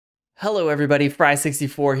Hello everybody,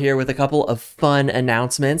 Fry64 here with a couple of fun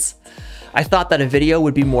announcements. I thought that a video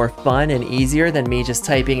would be more fun and easier than me just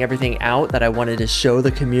typing everything out that I wanted to show the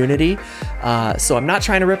community. So I'm not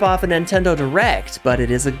trying to rip off a Nintendo Direct, but it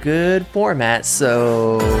is a good format,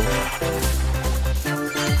 so...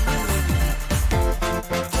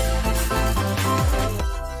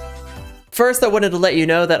 First, I wanted to let you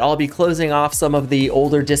know that I'll be closing off some of the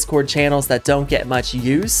older Discord channels that don't get much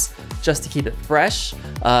use, just to keep it fresh.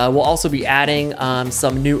 We'll also be adding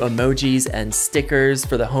some new emojis and stickers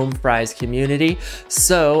for the Home Fries community,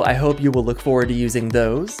 so I hope you will look forward to using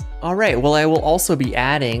those. Alright, well I will also be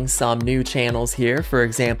adding some new channels here. For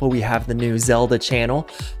example, we have the new Zelda channel,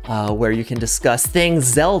 where you can discuss things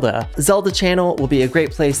Zelda. The Zelda channel will be a great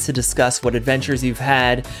place to discuss what adventures you've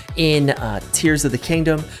had in Tears of the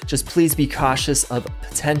Kingdom. Just please be cautious of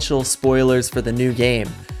potential spoilers for the new game.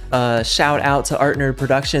 Shout out to Art Nerd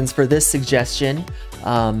Productions for this suggestion.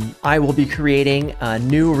 I will be creating a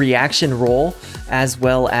new reaction role as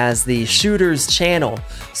well as the shooters channel.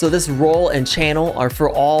 So this role and channel are for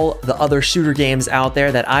all the other shooter games out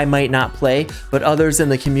there that I might not play, but others in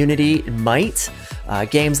the community might.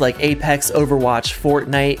 Games like Apex, Overwatch,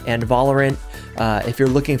 Fortnite, and Valorant. If you're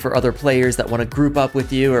looking for other players that want to group up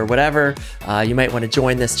with you or whatever, you might want to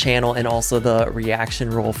join this channel, and also the reaction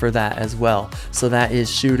role for that as well. So that is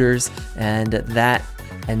shooters, and that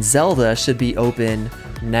and Zelda should be open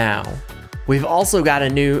now. We've also got a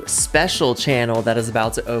new special channel that is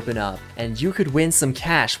about to open up, and you could win some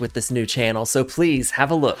cash with this new channel, so please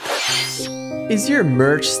have a look. Is your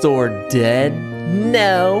merch store dead?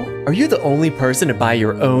 No. Are you the only person to buy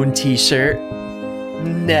your own t-shirt?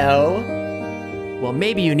 No. Well,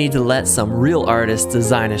 maybe you need to let some real artists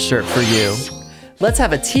design a shirt for you. Let's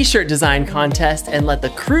have a t-shirt design contest and let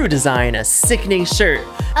the crew design a sickening shirt.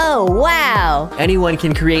 Oh, wow! Anyone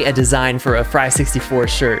can create a design for a Fry64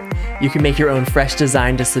 shirt. You can make your own fresh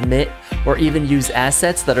design to submit, or even use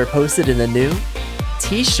assets that are posted in the new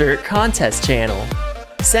t-shirt contest channel.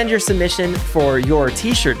 Send your submission for your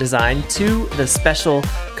t-shirt design to the special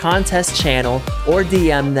contest channel or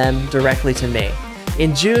DM them directly to me.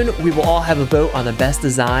 In June, we will all have a vote on the best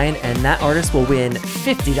design, and that artist will win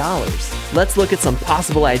 $50. Let's look at some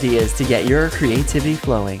possible ideas to get your creativity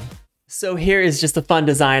flowing. So here is just a fun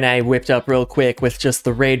design I whipped up real quick with just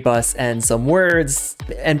the raid bus and some words.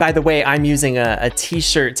 And by the way, I'm using a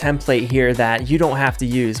t-shirt template here that you don't have to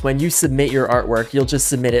use. When you submit your artwork, you'll just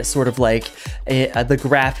submit it sort of like the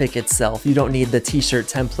graphic itself. You don't need the t-shirt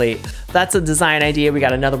template. That's a design idea. We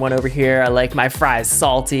got another one over here. I like my fries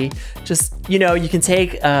salty. Just, you know, you can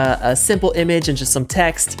take a simple image and just some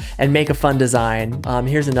text and make a fun design.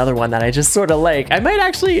 Here's another one that I just sort of like. I might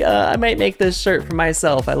actually, I might make this shirt for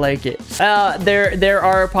myself. I like it. There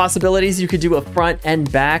are possibilities. You could do a front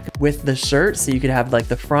and back with the shirt. So you could have like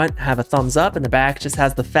the front have a thumbs up and the back just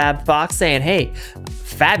has the Fab Fox saying, hey,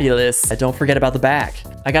 fabulous. Don't forget about the back.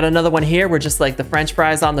 I got another one here where just like the French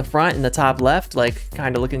fries on the front in the top left, like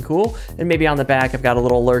kind of looking cool. And maybe on the back, I've got a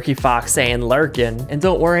little lurky fox saying lurkin'. And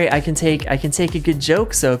don't worry, I can take a good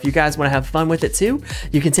joke. So if you guys want to have fun with it too,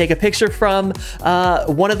 you can take a picture from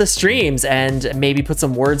one of the streams and maybe put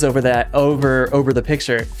some words over that, over the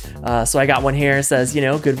picture. So I got one here that says, you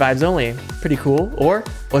know, good vibes only. Pretty cool. Or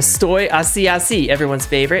estoy así, everyone's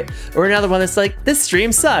favorite. Or another one that's like, this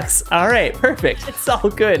stream sucks. All right, perfect. It's all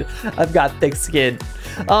good. I've got thick skin.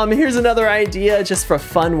 Here's another idea just for a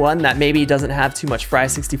fun one that maybe doesn't have too much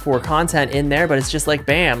Fry64 content in there, but it's just like,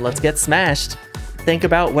 bam, let's get smashed. Think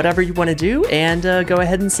about whatever you want to do and go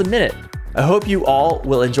ahead and submit it. I hope you all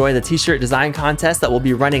will enjoy the t-shirt design contest that will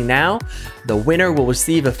be running now. The winner will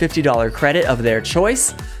receive a $50 credit of their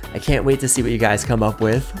choice. I can't wait to see what you guys come up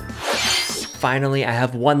with. Finally, I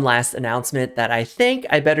have one last announcement that I think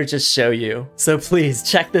I better just show you. So please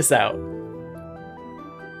check this out.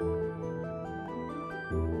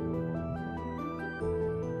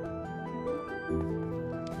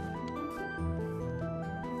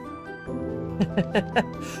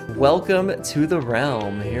 Welcome to the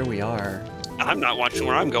realm. Here we are. I'm not watching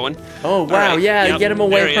where I'm going. Oh wow, right. Yeah, yep. Get him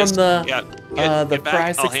away from the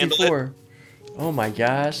Fry64. Oh my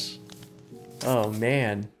gosh. Oh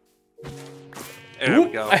man. There we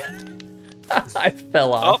go. I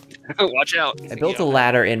fell off. Oh, watch out. I built a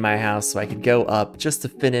ladder in my house so I could go up just to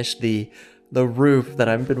finish the roof that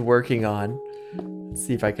I've been working on. Let's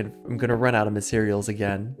see if I can. I'm gonna run out of materials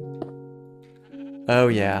again. Oh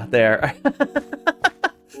yeah, there.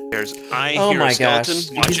 Oh my gosh,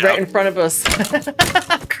 he's right in front of us.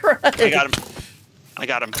 I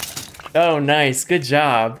got him. Oh nice, good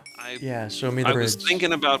job. Yeah, show me the bridge. I was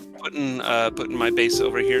thinking about putting my base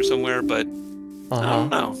over here somewhere, but I don't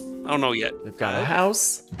know. I don't know yet. We've got a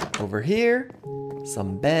house over here,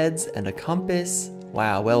 some beds, and a compass.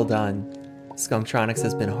 Wow, well done. Skunktronics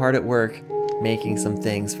has been hard at work making some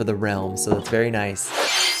things for the realm, so that's very nice.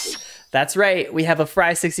 That's right, we have a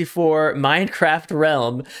Fry64 Minecraft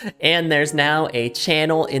realm, and there's now a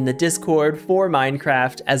channel in the Discord for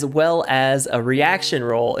Minecraft, as well as a reaction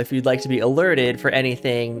role if you'd like to be alerted for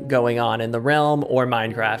anything going on in the realm or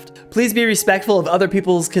Minecraft. Please be respectful of other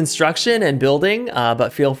people's construction and building,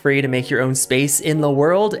 but feel free to make your own space in the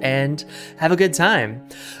world and have a good time.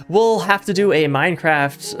 We'll have to do a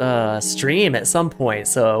Minecraft stream at some point,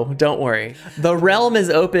 so don't worry. The realm is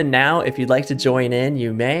open now. If you'd like to join in,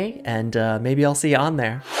 you may, and maybe I'll see you on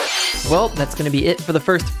there. Well, that's going to be it for the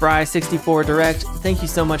first Fry64 Direct. Thank you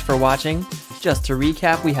so much for watching. Just to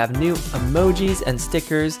recap, we have new emojis and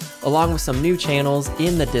stickers, along with some new channels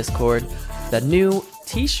in the Discord. The new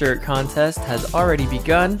t-shirt contest has already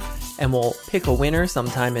begun, and we'll pick a winner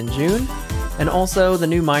sometime in June. And also, the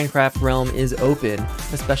new Minecraft realm is open.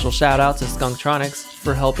 A special shout out to Skunktronics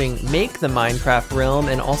for helping make the Minecraft realm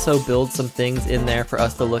and also build some things in there for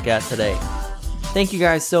us to look at today. Thank you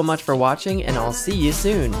guys so much for watching, and I'll see you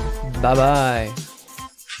soon. Bye-bye.